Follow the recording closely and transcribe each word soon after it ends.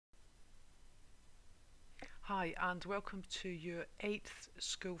Hi and welcome to your 8th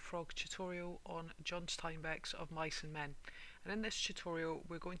School Frog tutorial on John Steinbeck's Of Mice and Men. And in this tutorial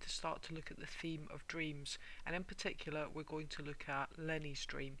we're going to start to look at the theme of dreams, and in particular we're going to look at Lennie's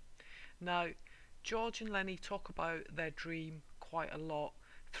dream. Now, George and Lennie talk about their dream quite a lot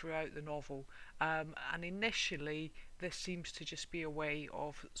throughout the novel, and initially this seems to just be a way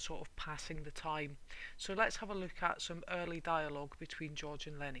of sort of passing the time. So let's have a look at some early dialogue between George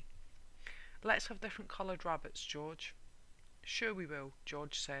and Lennie. "Let's have different coloured rabbits, George." "Sure we will,"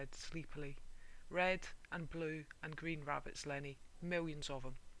 George said sleepily. "Red and blue and green rabbits, Lennie. Millions of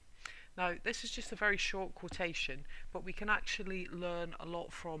them." Now, this is just a very short quotation, but we can actually learn a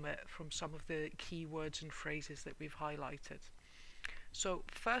lot from it, from some of the key words and phrases that we've highlighted. So,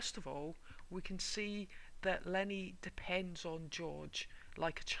 first of all, we can see that Lennie depends on George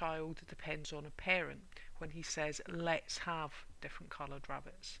like a child depends on a parent when he says, "Let's have different coloured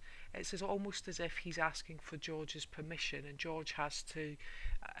rabbits." It's almost as if he's asking for George's permission, and George has to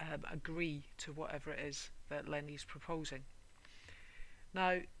agree to whatever it is that Lennie's proposing.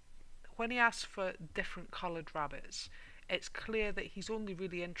 Now, when he asks for different coloured rabbits, it's clear that he's only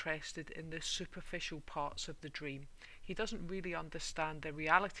really interested in the superficial parts of the dream. He doesn't really understand the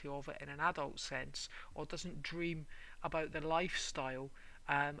reality of it in an adult sense, or doesn't dream about the lifestyle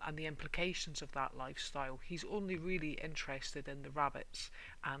and the implications of that lifestyle. He's only really interested in the rabbits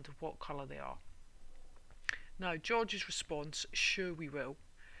and what colour they are. Now, George's response, "Sure we will,"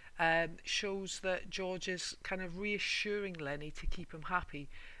 shows that George is kind of reassuring Lennie to keep him happy,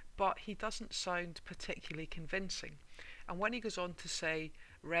 but he doesn't sound particularly convincing. And when he goes on to say,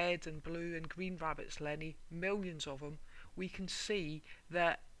 "Red and blue and green rabbits, Lennie, millions of them," we can see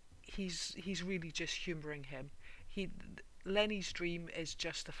that he's really just humouring him. Lennie's dream is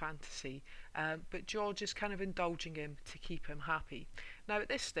just a fantasy, but George is kind of indulging him to keep him happy. Now, at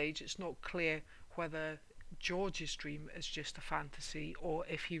this stage, it's not clear whether George's dream is just a fantasy or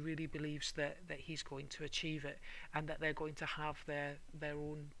if he really believes that he's going to achieve it and that they're going to have their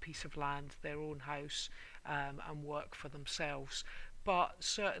own piece of land, their own house, and work for themselves. But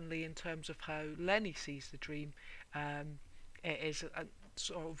certainly in terms of how Lennie sees the dream, it is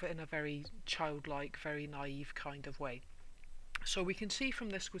sort of in a very childlike, very naive kind of way. So we can see from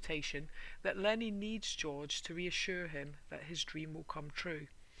this quotation that Lennie needs George to reassure him that his dream will come true.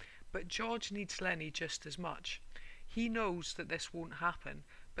 But George needs Lennie just as much. He knows that this won't happen,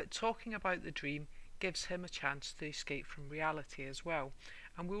 but talking about the dream gives him a chance to escape from reality as well.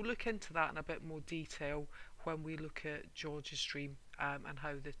 And we'll look into that in a bit more detail when we look at George's dream and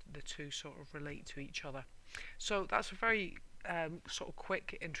how the two sort of relate to each other. So that's a very sort of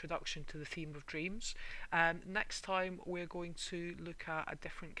quick introduction to the theme of dreams. Next time we're going to look at a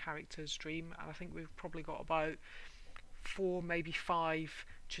different character's dream, and I think we've probably got about 4, maybe 5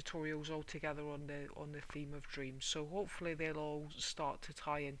 tutorials altogether on the theme of dreams. So hopefully they'll all start to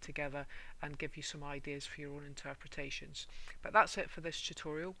tie in together and give you some ideas for your own interpretations. But that's it for this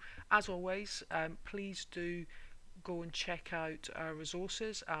tutorial. As always, please do go and check out our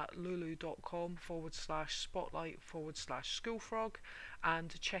resources at lulu.com/spotlight/schoolfrog,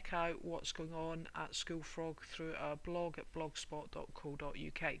 and check out what's going on at Schoolfrog through our blog at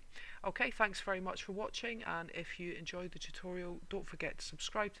blogspot.co.uk. Okay, thanks very much for watching, and if you enjoyed the tutorial, don't forget to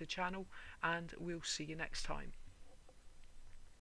subscribe to the channel, and we'll see you next time.